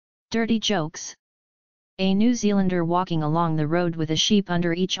Dirty jokes. A New Zealander walking along the road with a sheep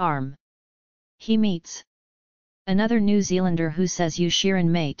under each arm. He meets another New Zealander who says you shearin'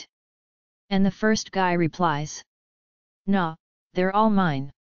 mate. And the first guy replies, "Nah, they're all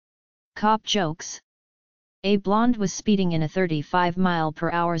mine." Cop jokes. A blonde was speeding in a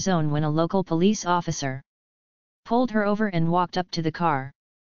 35-mile-per-hour zone when a local police officer pulled her over and walked up to the car.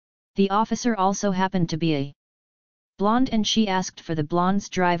 The officer also happened to be a blonde and she asked for the blonde's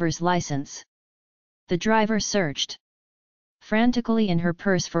driver's license. The driver searched frantically in her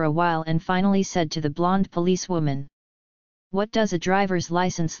purse for a while and finally said to the blonde policewoman, "What does a driver's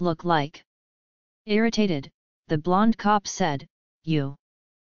license look like?" Irritated, the blonde cop said, "You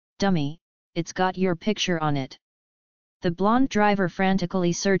dummy, it's got your picture on it." The blonde driver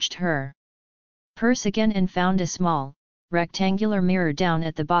frantically searched her purse again and found a small, rectangular mirror down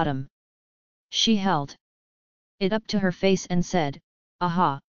at the bottom. She held it up to her face and said,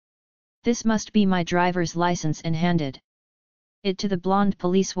 "Aha! This must be my driver's license," and handed it to the blonde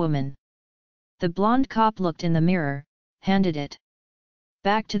policewoman. The blonde cop looked in the mirror, handed it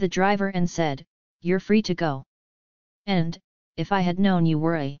back to the driver and said, "You're free to go. And, if I had known you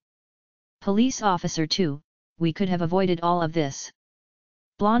were a police officer too, we could have avoided all of this."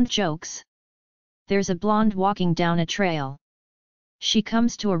 Blonde jokes. There's a blonde walking down a trail. She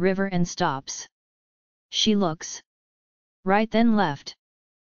comes to a river and stops. She looks right then left.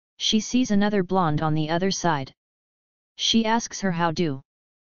 She sees another blonde on the other side. She asks her, "How do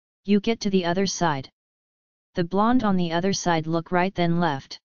you get to the other side?" The blonde on the other side look right then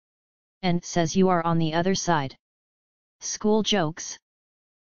left and says, "You are on the other side." School jokes.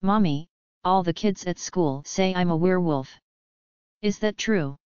 "Mommy, all the kids at school say I'm a werewolf. Is that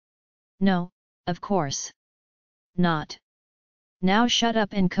true?" "No, of course not. Now shut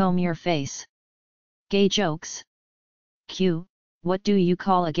up and comb your face." Gay jokes. Q. What do you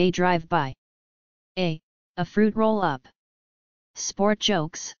call a gay drive-by? A fruit roll-up. Sport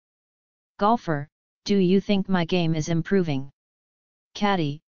jokes. Golfer, do you think my game is improving?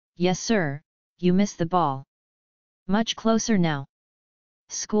 Caddy, yes sir, you miss the ball much closer now.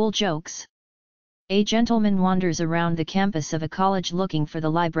 School jokes. A gentleman wanders around the campus of a college looking for the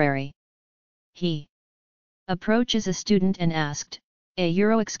library. He approaches a student and asked,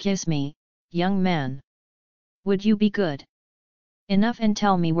 "Excuse me, young man. Would you be good enough and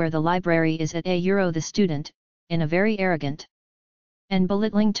tell me where the library is at?" The student, in a very arrogant and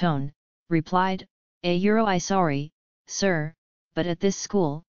belittling tone, replied, "I sorry, sir, but at this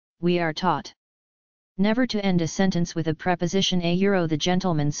school, we are taught never to end a sentence with a preposition a. The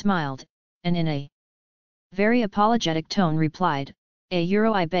gentleman smiled, and in a very apologetic tone replied,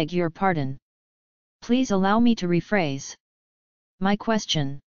 I beg your pardon. Please allow me to rephrase my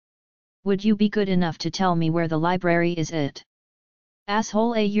question. Would you be good enough to tell me where the library is at?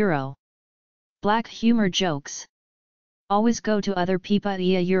 Asshole a. Black humor jokes. Always go to other people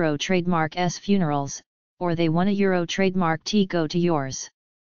a trademark s funerals, or they want a trademark t go to yours.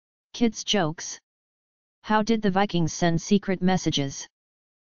 Kids jokes. How did the Vikings send secret messages?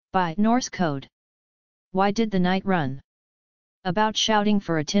 By Norse code. Why did the knight run about shouting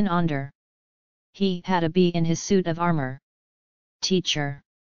for a tin onder? He had a bee in his suit of armor. Teacher.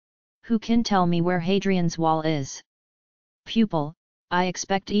 Who can tell me where Hadrian's Wall is? Pupil, I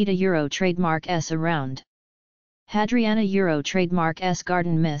expect a trademark s around Hadriana trademark s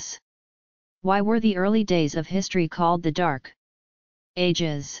garden miss. Why were the early days of history called the Dark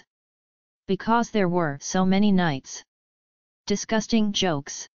Ages? Because there were so many nights. Disgusting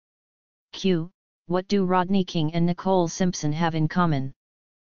jokes. Q. What do Rodney King and Nicole Simpson have in common?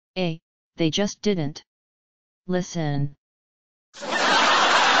 A. They just didn't listen.